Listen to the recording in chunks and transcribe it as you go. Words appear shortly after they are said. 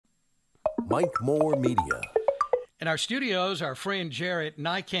Mike Moore Media. In our studios, our friend Jarrett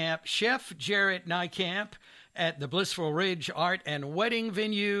Niekamp, Chef Jarrett Niekamp at the Blissful Ridge Art and Wedding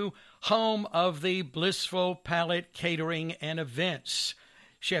Venue, home of the Blissful Palate Catering and Events.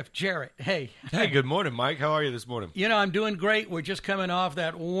 Chef Jarrett, hey. Hey, good morning, Mike. How are you this morning? You know, I'm doing great. We're just coming off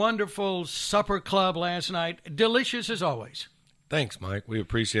that wonderful supper club last night. Delicious as always. Thanks, Mike. We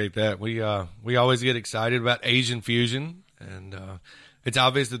appreciate that. We always get excited about Asian fusion, and it's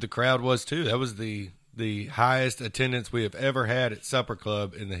obvious that the crowd was too. That was the highest attendance we have ever had at Supper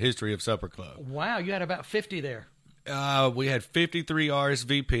Club in the history of Supper Club. Wow, you had about 50 there. We had 53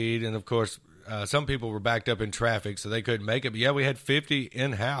 RSVP'd, and of course, some people were backed up in traffic, so they couldn't make it. But yeah, we had 50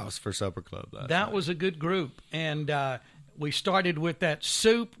 in-house for Supper Club last night. That was a good group, and we started with that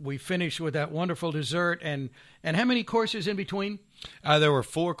soup. We finished with that wonderful dessert, and how many courses in between? There were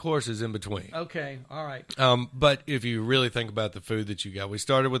 4 courses in between. Okay, all right. But if you really think about the food that you got, we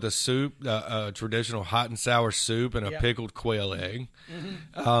started with a soup, a traditional hot and sour soup, and a pickled quail egg.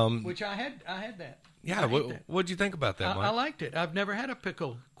 Mm-hmm. Which I had that. Yeah, what'd you think about that, Mike? I liked it. I've never had a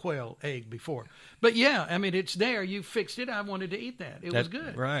pickled quail egg before. But yeah, I mean, it's there. You fixed it. I wanted to eat that. It was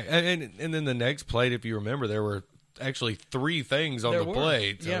good. Right. And then the next plate, if you remember, there were actually 3 things on the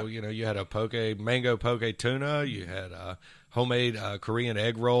plate. So, you had a mango poke tuna, you had homemade Korean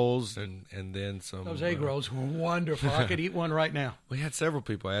egg rolls, and then some. Those egg rolls were wonderful. I could eat one right now. We had several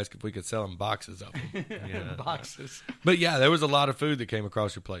people ask if we could sell them boxes of them. Boxes. But yeah, there was a lot of food that came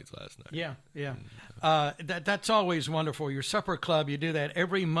across your plates last night. Yeah. That's always wonderful. Your supper club, you do that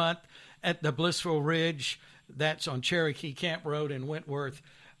every month at the Blissful Ridge. That's on Cherokee Camp Road in Wentworth.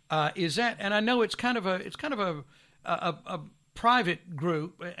 Is that? And I know it's kind of a private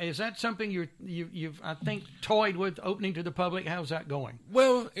group. Is that something you've I think toyed with opening to the public? How's that going?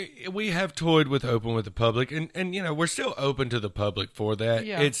 Well, we have toyed with open with the public, and we're still open to the public for that.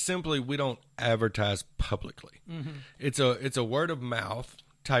 Yeah. It's simply we don't advertise publicly. Mm-hmm. It's a word of mouth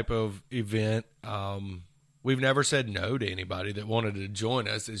type of event. We've never said no to anybody that wanted to join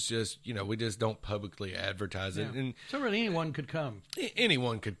us. It's just, we just don't publicly advertise it. And so really anyone could come.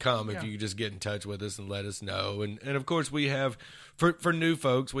 Anyone could come if you just get in touch with us and let us know. And of course, we have, for new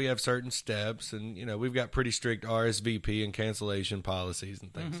folks, we have certain steps. And, we've got pretty strict RSVP and cancellation policies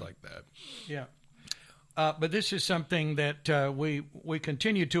and things like that. Yeah. But this is something that we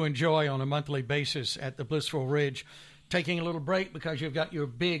continue to enjoy on a monthly basis at the Blissful Ridge. Taking a little break because you've got your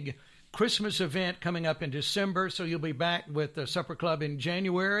big Christmas event coming up in December, so you'll be back with the Supper Club in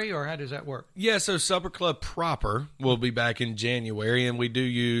January, or how does that work? Yeah, so Supper Club proper will be back in January, and we do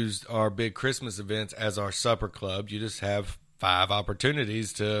use our big Christmas events as our Supper Club. You just have 5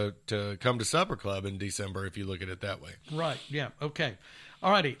 opportunities to come to Supper Club in December if you look at it that way. Right, yeah, okay.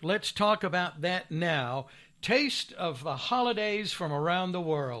 All righty, let's talk about that now. Taste of the holidays from around the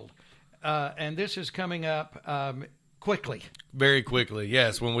world, and this is coming up quickly. Very quickly,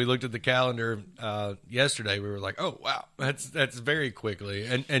 yes. When we looked at the calendar yesterday, we were like, "Oh, wow, that's very quickly."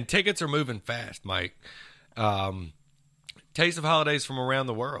 And tickets are moving fast, Mike. Taste of holidays from around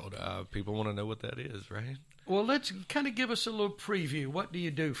the world. People want to know what that is, right? Well, let's kind of give us a little preview. What do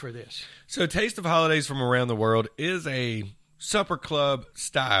you do for this? So, Taste of Holidays from Around the World is a supper club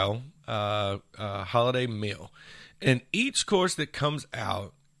style holiday meal, and each course that comes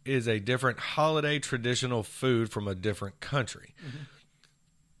out is a different holiday traditional food from a different country. Mm-hmm.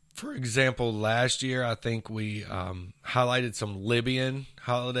 For example, last year, I think we highlighted some Libyan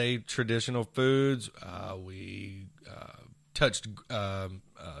holiday traditional foods. We touched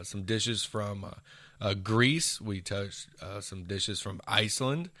some dishes from Greece. We touched some dishes from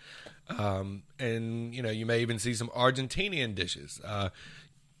Iceland. And, you may even see some Argentinian dishes.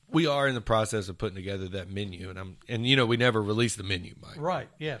 We are in the process of putting together that menu, and we never release the menu, Mike. Right.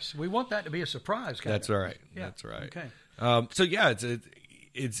 Yes, we want that to be a surprise. That's right. Yeah. That's right. Okay. So yeah,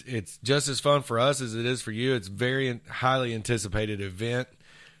 it's just as fun for us as it is for you. It's a very highly anticipated event,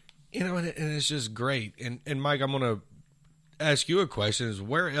 and it's just great. And Mike, I'm going to ask you a question: is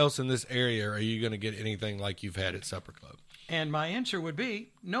where else in this area are you going to get anything like you've had at Supper Club? And my answer would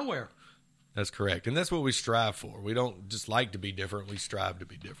be nowhere. That's correct. And that's what we strive for. We don't just like to be different. We strive to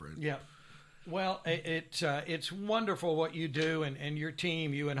be different. Yeah. Well, it's wonderful what you do and your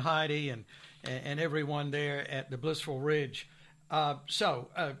team, you and Heidi and everyone there at the Blissful Ridge. So,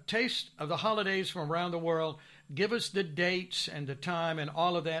 taste of the holidays from around the world. Give us the dates and the time and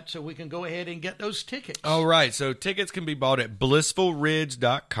all of that so we can go ahead and get those tickets. All right. So tickets can be bought at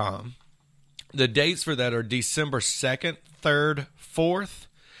blissfulridge.com. The dates for that are December 2nd, 3rd, 4th.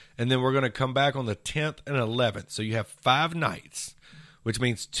 And then we're going to come back on the 10th and 11th. So you have 5 nights, which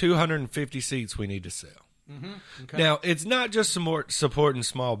means 250 seats we need to sell. Okay. Now, it's not just supporting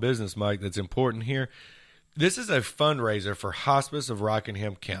small business, Mike, that's important here. This is a fundraiser for Hospice of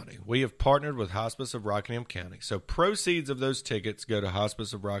Rockingham County. We have partnered with Hospice of Rockingham County. So proceeds of those tickets go to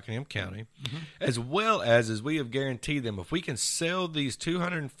Hospice of Rockingham County, as well as we have guaranteed them, if we can sell these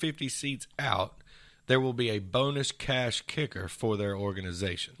 250 seats out, there will be a bonus cash kicker for their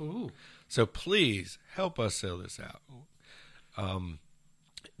organization. Ooh. So please help us sell this out.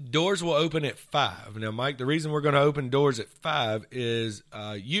 Doors will open at 5. Now, Mike, the reason we're going to open doors at 5 is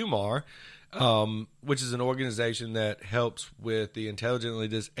UMAR, which is an organization that helps with the intelligently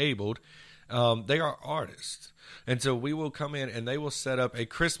disabled. They are artists. And so we will come in and they will set up a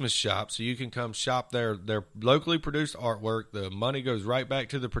Christmas shop so you can come shop their locally produced artwork. The money goes right back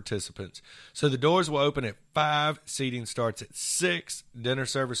to the participants. So the doors will open at 5. Seating starts at 6. Dinner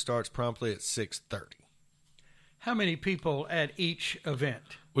service starts promptly at 6:30. How many people at each event?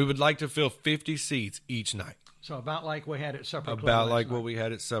 We would like to fill 50 seats each night. So about like we had at Supper Club About last like night. what we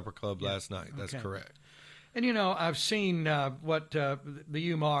had at Supper Club last night. That's Okay. correct. And, you know, I've seen what the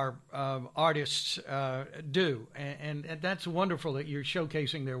UMAR artists do, and that's wonderful that you're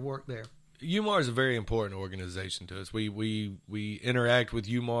showcasing their work there. UMAR is a very important organization to us. We interact with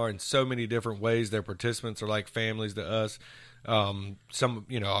UMAR in so many different ways. Their participants are like families to us. Some,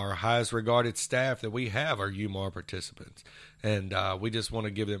 our highest regarded staff that we have are UMAR participants. And we just want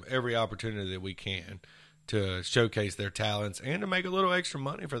to give them every opportunity that we can to showcase their talents and to make a little extra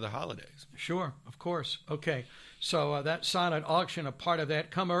money for the holidays. Sure, of course. Okay, so that silent auction, a part of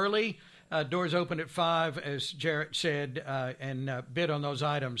that. Come early. Doors open at 5, as Jarrett said, and bid on those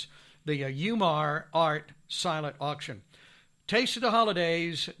items. The UMAR Art Silent Auction. Taste of the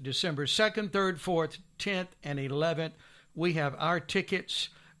Holidays, December 2nd, 3rd, 4th, 10th, and 11th. We have our tickets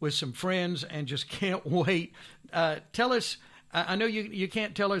with some friends and just can't wait. Tell us, I know you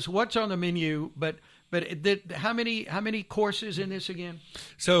can't tell us what's on the menu, but how many courses in this again?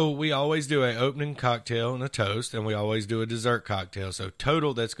 So we always do an opening cocktail and a toast, and we always do a dessert cocktail. So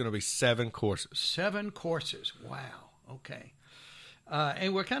total, that's going to be 7 courses. 7 courses. Wow. Okay.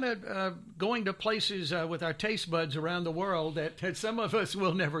 And we're kind of going to places with our taste buds around the world that some of us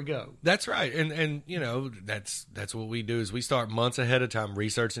will never go. That's right, and that's what we do is we start months ahead of time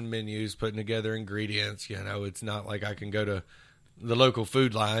researching menus, putting together ingredients. It's not like I can go to the local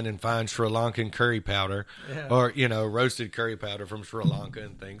food line and find Sri Lankan curry powder or roasted curry powder from Sri Lanka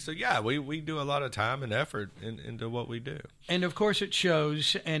and things. So yeah, we do a lot of time and effort into what we do. And of course, it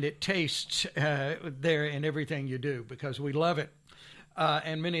shows and it tastes there in everything you do because we love it.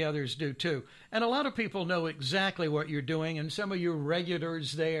 And many others do too. And a lot of people know exactly what you're doing, and some of you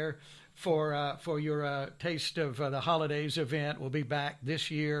regulars there for your Taste of the Holidays event will be back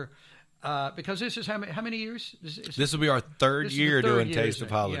this year because this is how many years? This will be our third year doing Taste of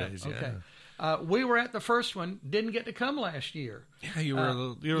Holidays. Yeah. Okay. We were at the first one, didn't get to come last year. Yeah, you were a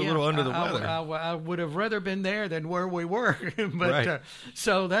little under the weather. I would have rather been there than where we were. But right.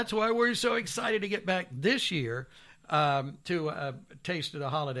 So that's why we're so excited to get back this year. To Taste of the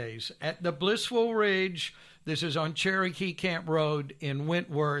Holidays at the Blissful Ridge. This is on Cherokee Camp Road in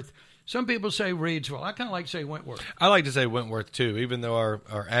Wentworth. Some people say Reidsville. I kind of like to say Wentworth. I like to say Wentworth, too, even though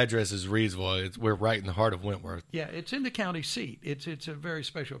our address is Reidsville. We're right in the heart of Wentworth. Yeah, it's in the county seat. It's a very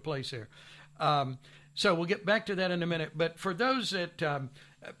special place there. So we'll get back to that in a minute. But for those that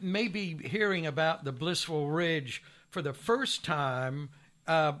may be hearing about the Blissful Ridge for the first time,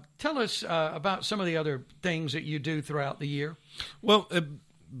 tell us about some of the other things that you do throughout the year. Well,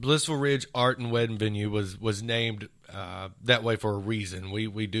 Blissful Ridge Art and Wedding Venue was named that way for a reason.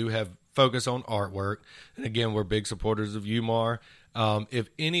 We do have focus on artwork, and again, we're big supporters of UMAR. If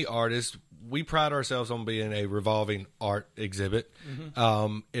any artist, we pride ourselves on being a revolving art exhibit.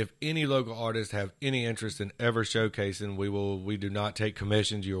 Mm-hmm. If any local artists have any interest in ever showcasing, we do not take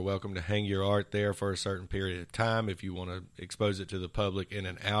commissions. You are welcome to hang your art there for a certain period of time if you want to expose it to the public in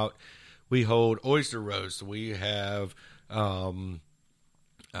and out. We hold oyster roasts. We have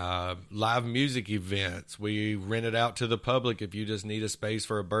live music events. We rent it out to the public if you just need a space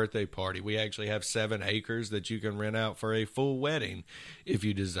for a birthday party. We actually have 7 acres that you can rent out for a full wedding if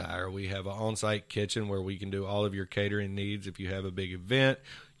you desire. We have an on-site kitchen where we can do all of your catering needs if you have a big event.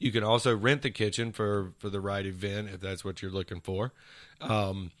 You can also rent the kitchen for the right event if that's what you're looking for.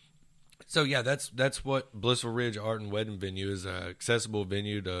 So yeah, that's what Blissful Ridge Art and Wedding Venue is, an accessible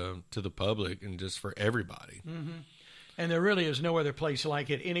venue to the public and just for everybody. Mm-hmm. And there really is no other place like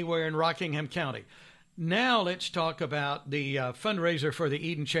it anywhere in Rockingham County. Now let's talk about the fundraiser for the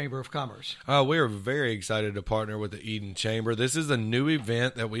Eden Chamber of Commerce. We are very excited to partner with the Eden Chamber. This is a new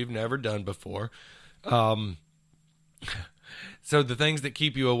event that we've never done before. So the things that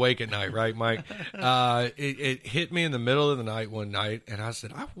keep you awake at night, right, Mike? It hit me in the middle of the night one night, and I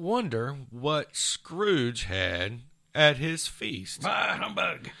said, I wonder what Scrooge had at his feast. Bah,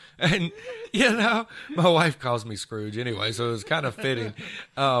 humbug. And, my wife calls me Scrooge anyway, so it was kind of fitting.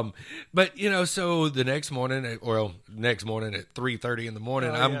 But, so the next morning at 3:30 in the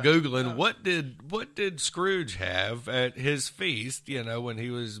morning, I'm Googling, what did Scrooge have at his feast, when he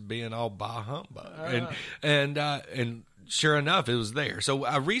was being all bah humbug? And sure enough, it was there. So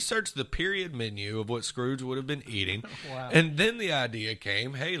I researched the period menu of what Scrooge would have been eating. Wow. And then the idea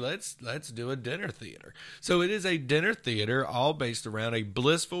came, hey, let's do a dinner theater. So it is a dinner theater all based around a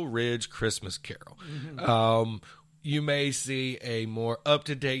Blissful Ridge Christmas Carol. Mm-hmm. You may see a more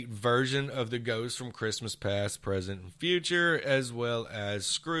up-to-date version of the Ghost from Christmas Past, Present, and Future, as well as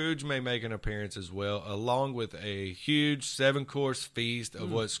Scrooge may make an appearance as well, along with a huge 7-course feast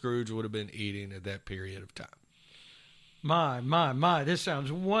of what Scrooge would have been eating at that period of time. My, this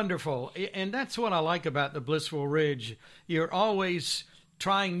sounds wonderful. And that's what I like about the Blissful Ridge. You're always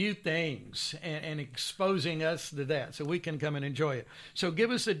trying new things and exposing us to that so we can come and enjoy it. So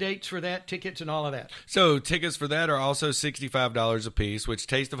give us the dates for that, tickets and all of that. So tickets for that are also $65 a piece, which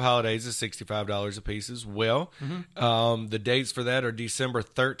Taste of Holidays is $65 a piece as well. Mm-hmm. The dates for that are December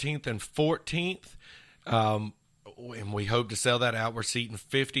 13th and 14th. And we hope to sell that out. We're seating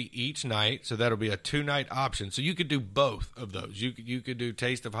 50 each night, so that'll be a 2-night option. So you could do both of those. You could do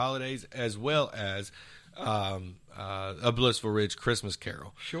Taste of Holidays as well as a Blissful Ridge Christmas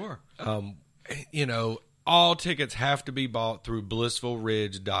Carol. Sure. All tickets have to be bought through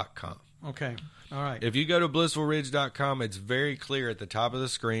blissfulridge.com. Okay. All right. If you go to blissfulridge.com, it's very clear at the top of the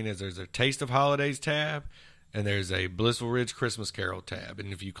screen as there's a Taste of Holidays tab, and there's a Blissful Ridge Christmas Carol tab.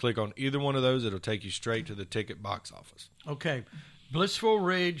 And if you click on either one of those, it'll take you straight to the ticket box office. Okay.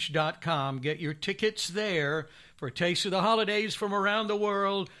 blissfulridge.com. Get your tickets there for Taste of the Holidays from around the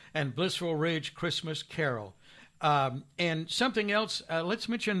world and Blissful Ridge Christmas Carol. And something else, let's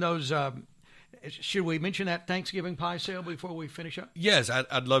mention those. Should we mention that Thanksgiving pie sale before we finish up? Yes,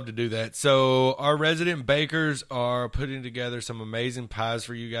 I'd love to do that. So our resident bakers are putting together some amazing pies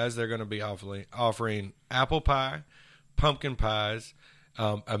for you guys. They're going to be offering apple pie, pumpkin pies,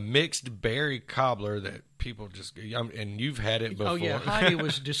 a mixed berry cobbler that people just, and you've had it before. Oh, yeah. Heidi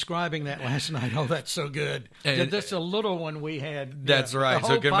was describing that last night. Oh, that's so good. And that's a little one we had. That's right.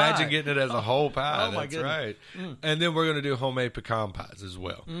 So you can imagine getting it as a whole pie. Oh, my that's goodness. right. And then we're going to do homemade pecan pies as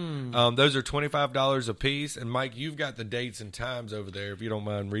well. Those are $25 a piece. And, Mike, you've got the dates and times over there, if you don't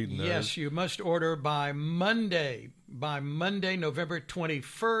mind reading those. Yes, you must order by Monday. By Monday, November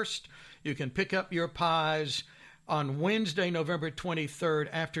 21st. You can pick up your pies on Wednesday, November 23rd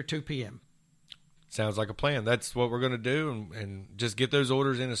after 2 p.m. Sounds like a plan. That's what we're going to do, and just get those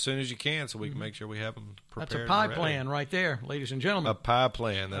orders in as soon as you can so we can make sure we have them prepared. That's a pie plan right there, ladies and gentlemen. A pie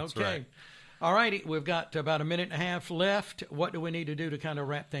plan, that's okay. right. All righty, we've got about a minute and a half left. What do we need to do to kind of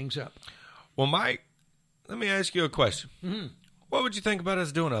wrap things up? Well, Mike, let me ask you a question. Mm-hmm. What would you think about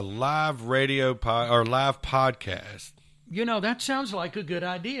us doing a live radio or live podcast? That sounds like a good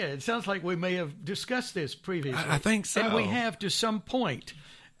idea. It sounds like we may have discussed this previously. I think so. And we have to some point.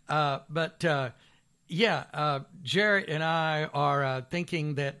 Jarrett and I are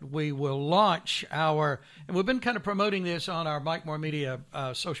thinking that we will launch and we've been kind of promoting this on our Mike Moore Media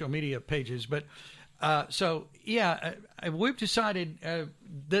social media pages, but we've decided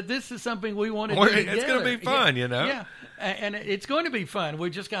that this is something we want to do together. It's going to be fun, Yeah, and it's going to be fun. We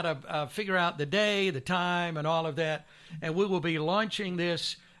just got to figure out the day, the time, and all of that, and we will be launching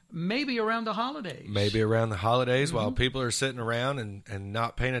this maybe around the holidays. While people are sitting around and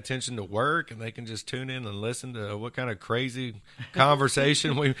not paying attention to work, and they can just tune in and listen to what kind of crazy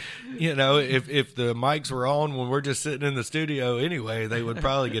conversation if the mics were on when we're just sitting in the studio anyway, they would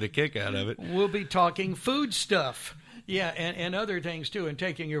probably get a kick out of it. We'll be talking food stuff. Yeah, and other things too, and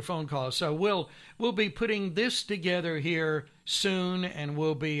taking your phone calls. So we'll be putting this together here soon, and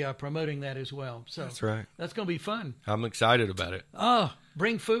we'll be promoting that as well. So that's right. That's going to be fun. I'm excited about it. Oh,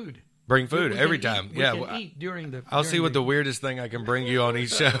 bring food. Bring food every time. We can eat during the. I'll see what the weirdest thing I can bring you on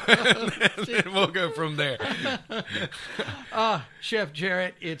each show, and we'll go from there. Chef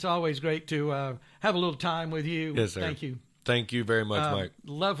Jarrett, it's always great to have a little time with you. Yes, sir. Thank you. Thank you very much, Mike.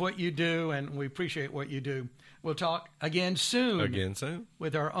 Love what you do, and we appreciate what you do. We'll talk again soon.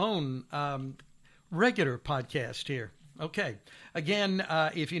 With our own regular podcast here. Okay. Again,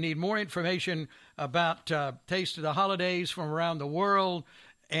 if you need more information about Taste of the Holidays from around the world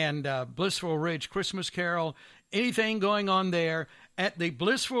and Blissful Ridge Christmas Carol, anything going on there at the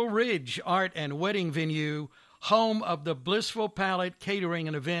Blissful Ridge Art and Wedding Venue, home of the Blissful Palette Catering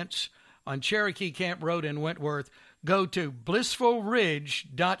and Events on Cherokee Camp Road in Wentworth, go to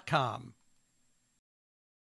blissfulridge.com.